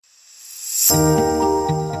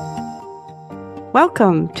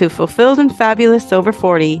Welcome to Fulfilled and Fabulous Over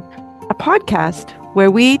 40, a podcast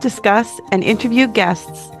where we discuss and interview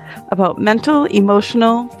guests about mental,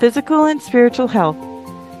 emotional, physical, and spiritual health.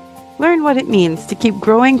 Learn what it means to keep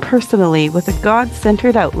growing personally with a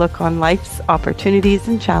God-centered outlook on life's opportunities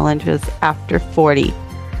and challenges after 40.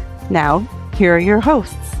 Now, here are your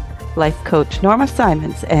hosts, life coach Norma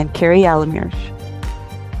Simons and Carrie Alamirsch.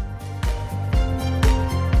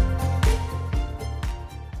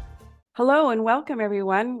 Hello and welcome,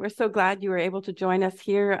 everyone. We're so glad you were able to join us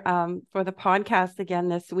here for the podcast again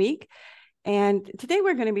this week. And today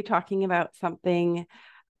we're going to be talking about something,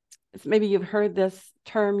 maybe you've heard this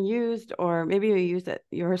term used, or maybe you use it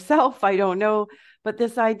yourself, I don't know, but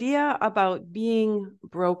this idea about being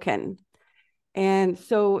broken. And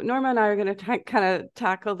so Norma and I are going to kind of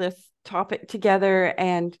tackle this topic together.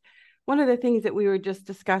 And one of the things that we were just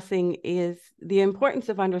discussing is the importance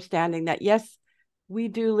of understanding that, yes, we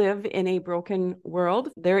do live in a broken world.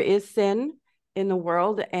 There is sin in the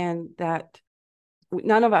world, and that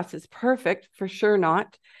none of us is perfect, for sure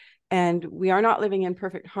not. And we are not living in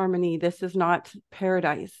perfect harmony. This is not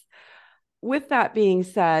paradise. With that being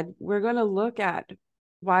said, we're going to look at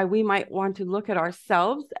why we might want to look at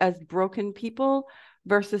ourselves as broken people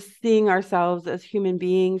versus seeing ourselves as human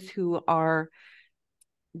beings who are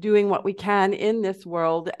doing what we can in this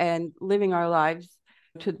world and living our lives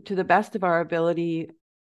to the best of our ability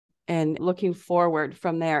and looking forward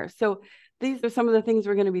from there. So these are some of the things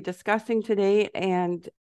we're going to be discussing today. And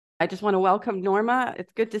I just want to welcome Norma.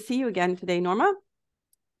 It's good to see you again today, Norma.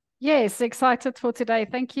 Yes, excited for today.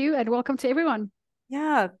 Thank you. And welcome to everyone.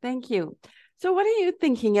 Yeah, thank you. So what are you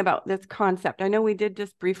thinking about this concept? I know we did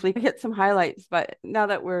just briefly hit some highlights, but now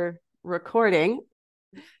that we're recording,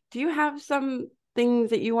 do you have some things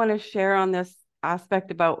that you want to share on this aspect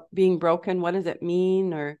about being broken? What does it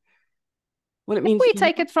mean, or what it means? If we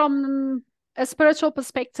take it from a spiritual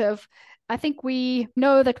perspective, I think we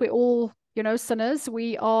know that we're all, sinners.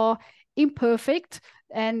 We are imperfect,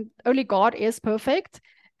 and only God is perfect.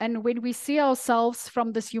 And when we see ourselves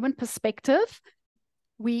from this human perspective,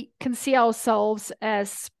 we can see ourselves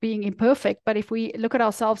as being imperfect. But if we look at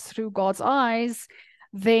ourselves through God's eyes,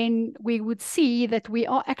 then we would see that we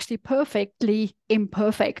are actually perfectly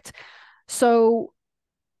imperfect. So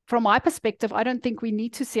from my perspective, I don't think we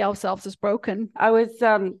need to see ourselves as broken. I was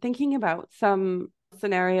thinking about some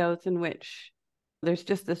scenarios in which there's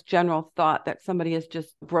just this general thought that somebody is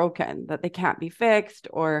just broken, that they can't be fixed,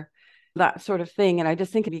 or that sort of thing. And I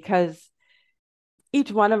just think because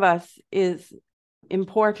each one of us is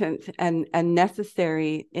important and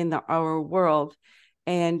necessary in our world,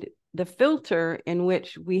 and the filter in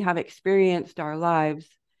which we have experienced our lives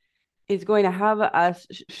is going to have us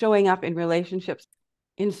showing up in relationships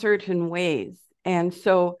in certain ways. And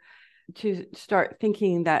so to start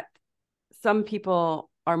thinking that some people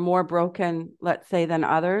are more broken, let's say, than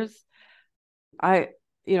others,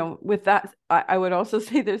 with that, I would also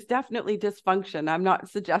say there's definitely dysfunction. I'm not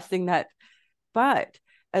suggesting that, but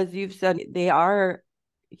as you've said, they are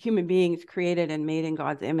human beings created and made in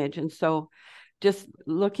God's image. And so just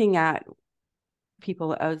looking at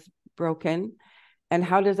people as broken, and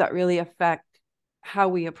how does that really affect how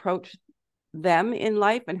we approach them in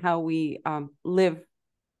life and how we live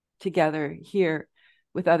together here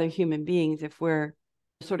with other human beings, if we're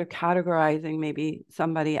sort of categorizing maybe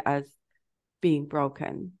somebody as being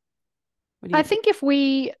broken. I think if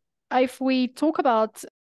we talk about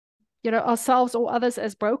ourselves or others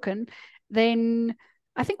as broken, then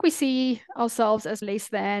I think we see ourselves as less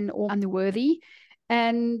than or unworthy,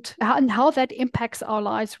 and how that impacts our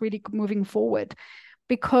lives really moving forward.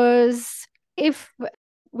 Because if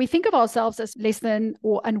we think of ourselves as less than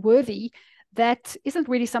or unworthy, that isn't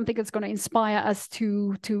really something that's going to inspire us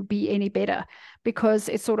to be any better, because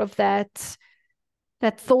it's sort of that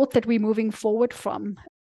thought that we're moving forward from,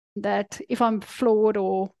 that if I'm flawed,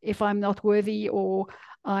 or if I'm not worthy, or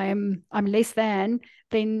I'm less than,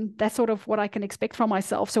 then that's sort of what I can expect from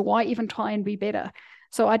myself. So why even try and be better?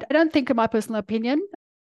 So I don't think, in my personal opinion,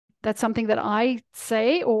 that's something that I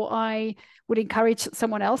say, or I would encourage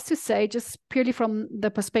someone else to say, just purely from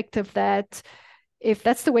the perspective that if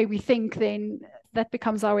that's the way we think, then that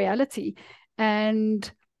becomes our reality.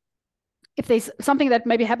 And if there's something that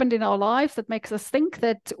maybe happened in our lives that makes us think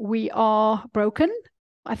that we are broken,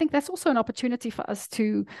 I think that's also an opportunity for us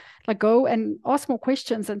to go and ask more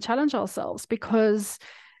questions and challenge ourselves, because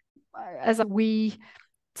as we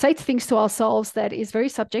say things to ourselves, that is very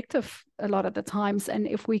subjective a lot of the times. And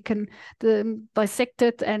if we can dissect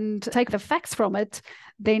it and take the facts from it,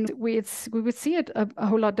 then we would see it a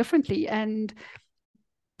whole lot differently. And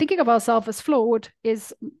thinking of ourselves as flawed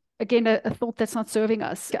is again, a thought that's not serving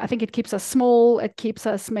us. I think it keeps us small. It keeps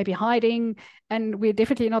us maybe hiding. And we're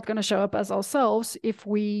definitely not going to show up as ourselves if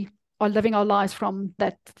we are living our lives from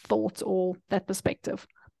that thought or that perspective.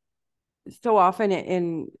 So often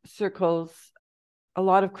in circles, a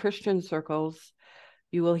lot of Christian circles,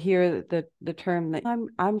 you will hear the term that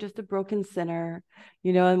I'm just a broken sinner,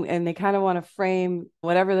 and they kind of want to frame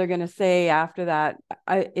whatever they're going to say after that.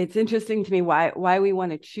 It's interesting to me why we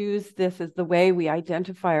want to choose this as the way we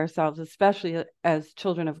identify ourselves, especially as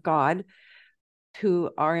children of God who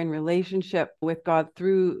are in relationship with God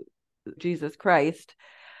through Jesus Christ.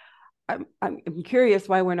 I'm curious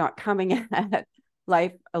why we're not coming at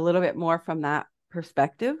life a little bit more from that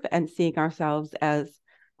perspective and seeing ourselves as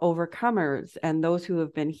overcomers and those who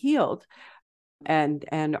have been healed and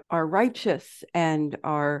are righteous and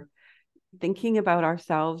are thinking about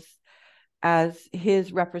ourselves as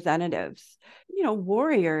his representatives,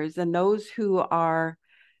 warriors, and those who are,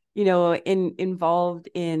 involved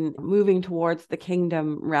in moving towards the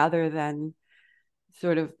kingdom rather than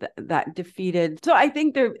sort of that defeated. So I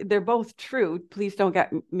think they're both true. Please don't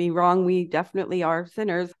get me wrong. We definitely are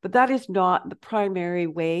sinners, but that is not the primary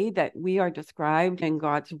way that we are described in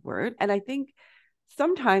God's word. And I think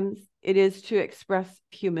sometimes it is to express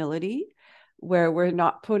humility, where we're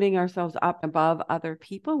not putting ourselves up above other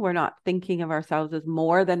people. We're not thinking of ourselves as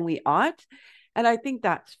more than we ought. And I think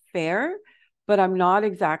that's fair, but I'm not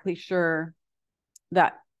exactly sure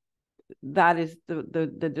that is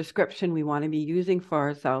the description we want to be using for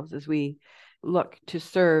ourselves as we look to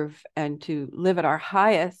serve and to live at our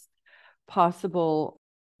highest possible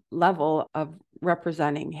level of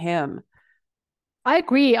representing him. I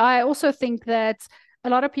agree. I also think that a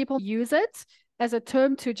lot of people use it as a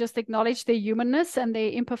term to just acknowledge their humanness and their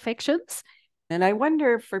imperfections. And I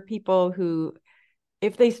wonder for people who,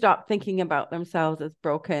 if they stop thinking about themselves as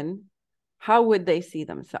broken, how would they see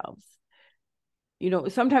themselves?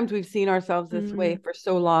 Sometimes we've seen ourselves this way for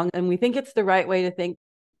so long, and we think it's the right way to think.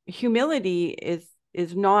 Humility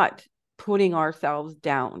is not putting ourselves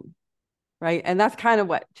down, right? And that's kind of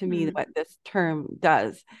what this term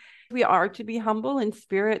does. We are to be humble in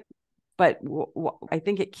spirit, but I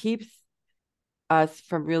think it keeps us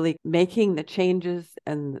from really making the changes.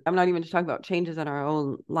 And I'm not even just talking about changes in our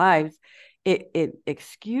own lives. It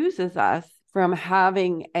excuses us from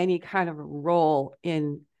having any kind of a role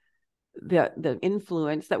in the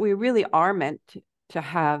influence that we really are meant to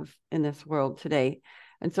have in this world today.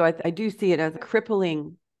 And so I do see it as a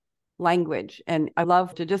crippling language. And I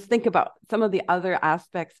love to just think about some of the other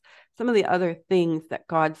aspects, some of the other things that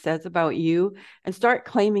God says about you, and start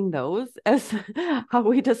claiming those as how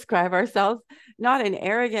we describe ourselves, not in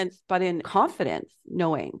arrogance, but in confidence,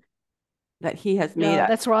 knowing that he has made us.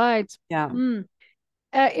 That's right. Yeah.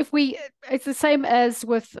 It's the same as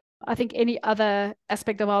with, I think, any other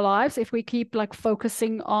aspect of our lives. If we keep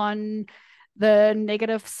focusing on the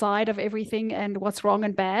negative side of everything and what's wrong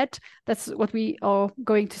and bad, that's what we are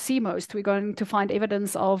going to see most. We're going to find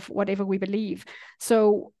evidence of whatever we believe.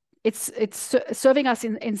 So it's serving us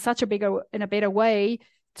in a better way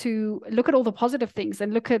to look at all the positive things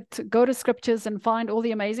and go to scriptures and find all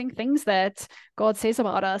the amazing things that God says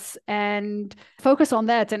about us and focus on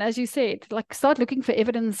that. And as you said, start looking for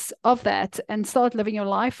evidence of that and start living your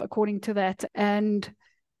life according to that. And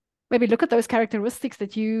maybe look at those characteristics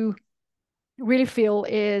that you really feel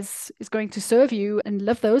is going to serve you and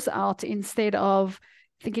live those out instead of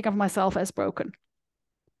thinking of myself as broken.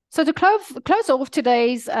 So to close off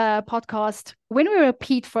today's podcast, when we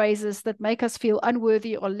repeat phrases that make us feel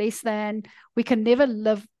unworthy or less than, we can never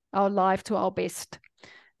live our life to our best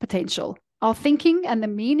potential. Our thinking and the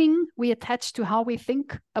meaning we attach to how we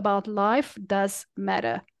think about life does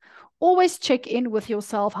matter. Always check in with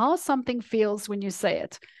yourself how something feels when you say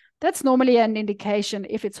it. That's normally an indication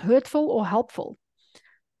if it's hurtful or helpful.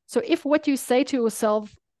 So if what you say to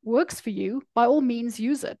yourself works for you, by all means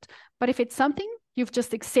use it. But if it's something you've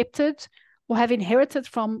just accepted or have inherited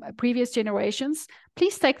from previous generations,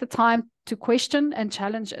 please take the time to question and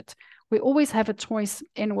challenge it. We always have a choice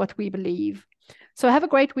in what we believe. So have a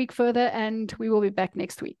great week further, and we will be back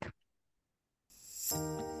next week.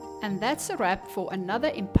 And that's a wrap for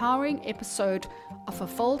another empowering episode of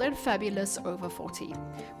Fulfilled and Fabulous Over 40.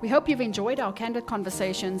 We hope you've enjoyed our candid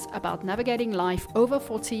conversations about navigating life over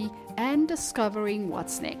 40 and discovering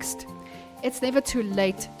what's next. It's never too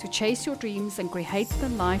late to chase your dreams and create the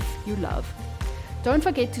life you love. Don't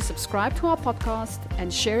forget to subscribe to our podcast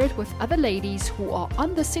and share it with other ladies who are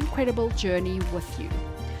on this incredible journey with you.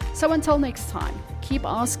 So until next time, keep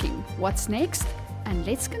asking what's next, and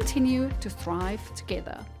let's continue to thrive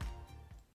together.